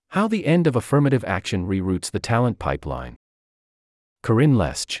How the end of affirmative action reroutes the talent pipeline. Corinne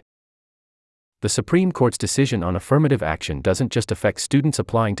Lesch. The Supreme Court's decision on affirmative action doesn't just affect students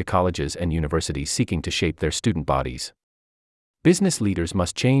applying to colleges and universities seeking to shape their student bodies. Business leaders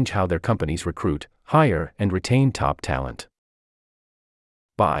must change how their companies recruit, hire, and retain top talent.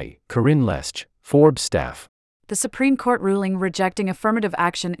 By Corinne Lesch, Forbes staff. The Supreme Court ruling rejecting affirmative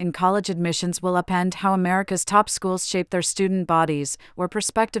action in college admissions will upend how America's top schools shape their student bodies, where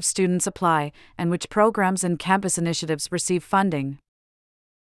prospective students apply, and which programs and campus initiatives receive funding.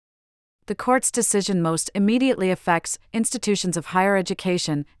 The court's decision most immediately affects institutions of higher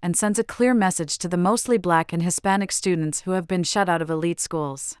education and sends a clear message to the mostly Black and Hispanic students who have been shut out of elite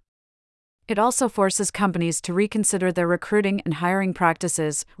schools. It also forces companies to reconsider their recruiting and hiring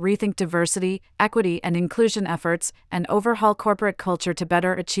practices, rethink diversity, equity, and inclusion efforts, and overhaul corporate culture to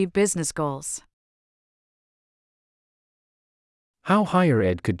better achieve business goals. How higher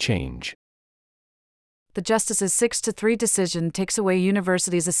ed could change. The Justice's 6-3 decision takes away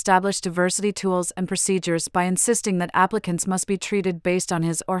universities' established diversity tools and procedures by insisting that applicants must be treated based on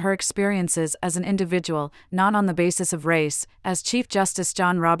his or her experiences as an individual, not on the basis of race, as Chief Justice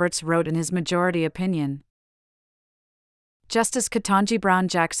John Roberts wrote in his majority opinion. Justice Ketanji Brown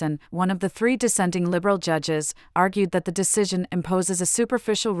Jackson, one of the 3 dissenting liberal judges, argued that the decision imposes a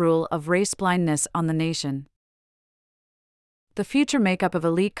superficial rule of race blindness on the nation. The future makeup of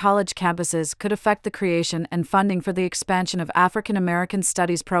elite college campuses could affect the creation and funding for the expansion of African American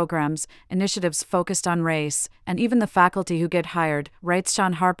studies programs, initiatives focused on race, and even the faculty who get hired, writes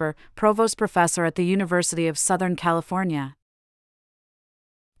Sean Harper, provost professor at the University of Southern California.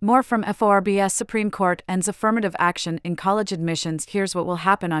 More from FORBS. Supreme Court ends affirmative action in college admissions. Here's what will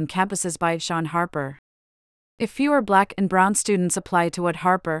happen on campuses by Sean Harper. If fewer Black and brown students apply to what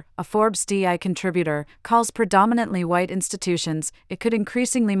Harper, a Forbes DI contributor, calls predominantly white institutions, it could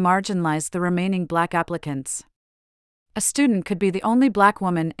increasingly marginalize the remaining Black applicants. A student could be the only Black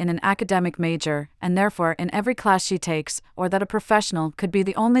woman in an academic major, and therefore in every class she takes, or that a professional could be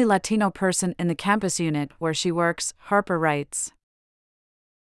the only Latino person in the campus unit where she works, Harper writes.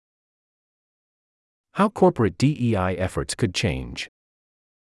 How corporate DEI efforts could change.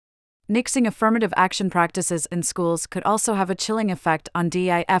 Nixing affirmative action practices in schools could also have a chilling effect on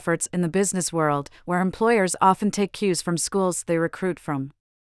DEI efforts in the business world, where employers often take cues from schools they recruit from.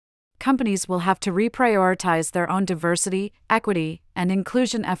 Companies will have to reprioritize their own diversity, equity, and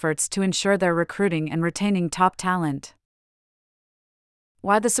inclusion efforts to ensure they're recruiting and retaining top talent.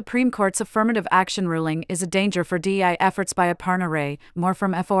 Why the Supreme Court's affirmative action ruling is a danger for DEI efforts by Aparna Ray. More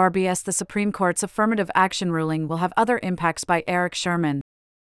from FORBS. The Supreme Court's affirmative action ruling will have other impacts by Eric Sherman.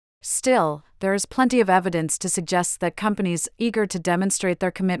 Still, there is plenty of evidence to suggest that companies eager to demonstrate their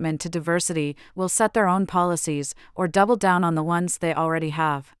commitment to diversity will set their own policies or double down on the ones they already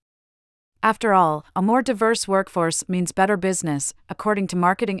have. After all, a more diverse workforce means better business, according to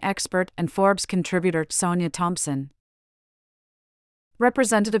marketing expert and Forbes contributor Sonia Thompson.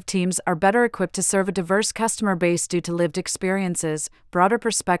 Representative teams are better equipped to serve a diverse customer base due to lived experiences, broader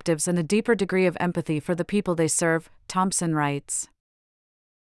perspectives, and a deeper degree of empathy for the people they serve, Thompson writes.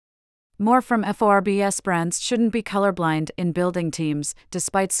 More from FORBS. Brands shouldn't be colorblind in building teams,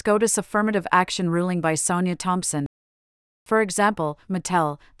 despite SCOTUS affirmative action ruling by Sonia Thompson. For example,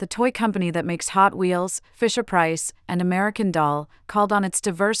 Mattel, the toy company that makes Hot Wheels, Fisher-Price, and American Doll, called on its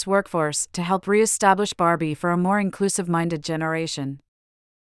diverse workforce to help re-establish Barbie for a more inclusive-minded generation.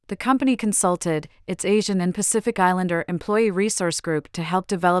 The company consulted its Asian and Pacific Islander employee resource group to help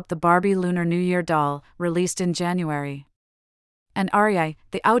develop the Barbie Lunar New Year doll, released in January. And REI,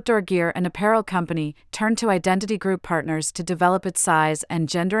 the outdoor gear and apparel company, turned to identity group partners to develop its size and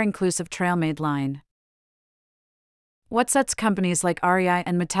gender-inclusive TrailMade line. What sets companies like REI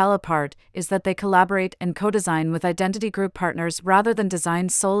and Mattel apart is that they collaborate and co-design with identity group partners rather than design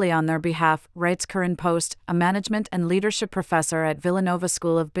solely on their behalf, writes Corinne Post, a management and leadership professor at Villanova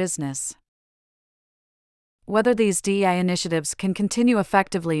School of Business. Whether these DEI initiatives can continue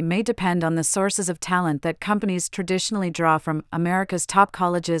effectively may depend on the sources of talent that companies traditionally draw from America's top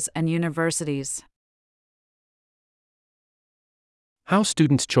colleges and universities. How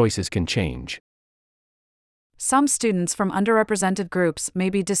students' choices can change. Some students from underrepresented groups may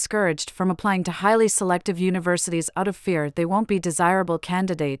be discouraged from applying to highly selective universities out of fear they won't be desirable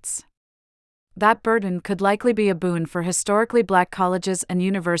candidates. That burden could likely be a boon for historically Black colleges and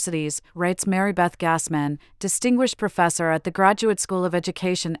universities, writes Mary Beth Gassman, distinguished professor at the Graduate School of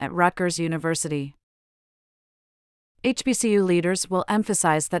Education at Rutgers University. HBCU leaders will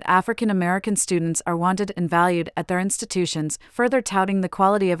emphasize that African American students are wanted and valued at their institutions, further touting the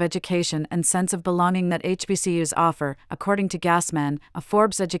quality of education and sense of belonging that HBCUs offer, according to Gassman, a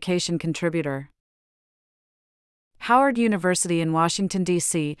Forbes education contributor. Howard University in Washington,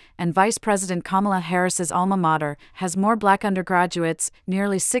 D.C., and Vice President Kamala Harris's alma mater, has more black undergraduates,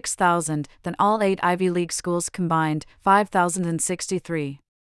 nearly 6,000, than all 8 Ivy League schools combined, 5,063.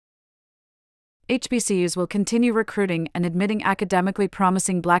 HBCUs will continue recruiting and admitting academically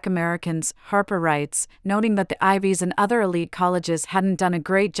promising Black Americans, Harper writes, noting that the Ivies and other elite colleges hadn't done a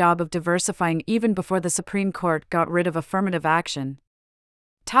great job of diversifying even before the Supreme Court got rid of affirmative action.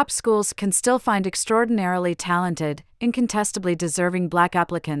 Top schools can still find extraordinarily talented, incontestably deserving Black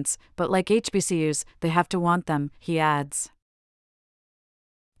applicants, but like HBCUs, they have to want them, he adds.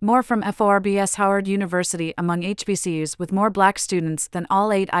 More from Forbes. Howard University among HBCUs with more Black students than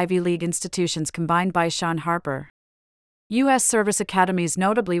all 8 Ivy League institutions combined by Sean Harper. U.S. service academies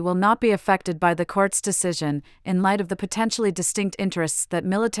notably will not be affected by the court's decision, in light of the potentially distinct interests that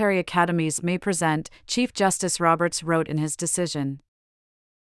military academies may present, Chief Justice Roberts wrote in his decision.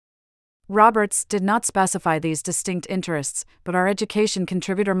 Roberts did not specify these distinct interests, but our education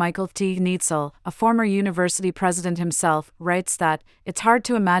contributor Michael T. Neitzel, a former university president himself, writes that, it's hard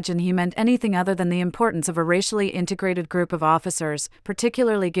to imagine he meant anything other than the importance of a racially integrated group of officers,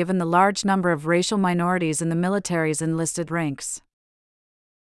 particularly given the large number of racial minorities in the military's enlisted ranks.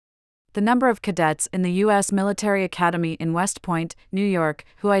 The number of cadets in the U.S. Military Academy in West Point, New York,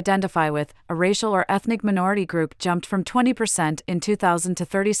 who identify with a racial or ethnic minority group jumped from 20% in 2000 to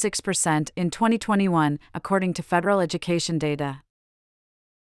 36% in 2021, according to federal education data.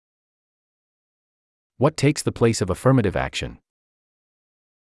 What takes the place of affirmative action?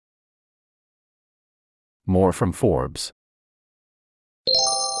 More from Forbes.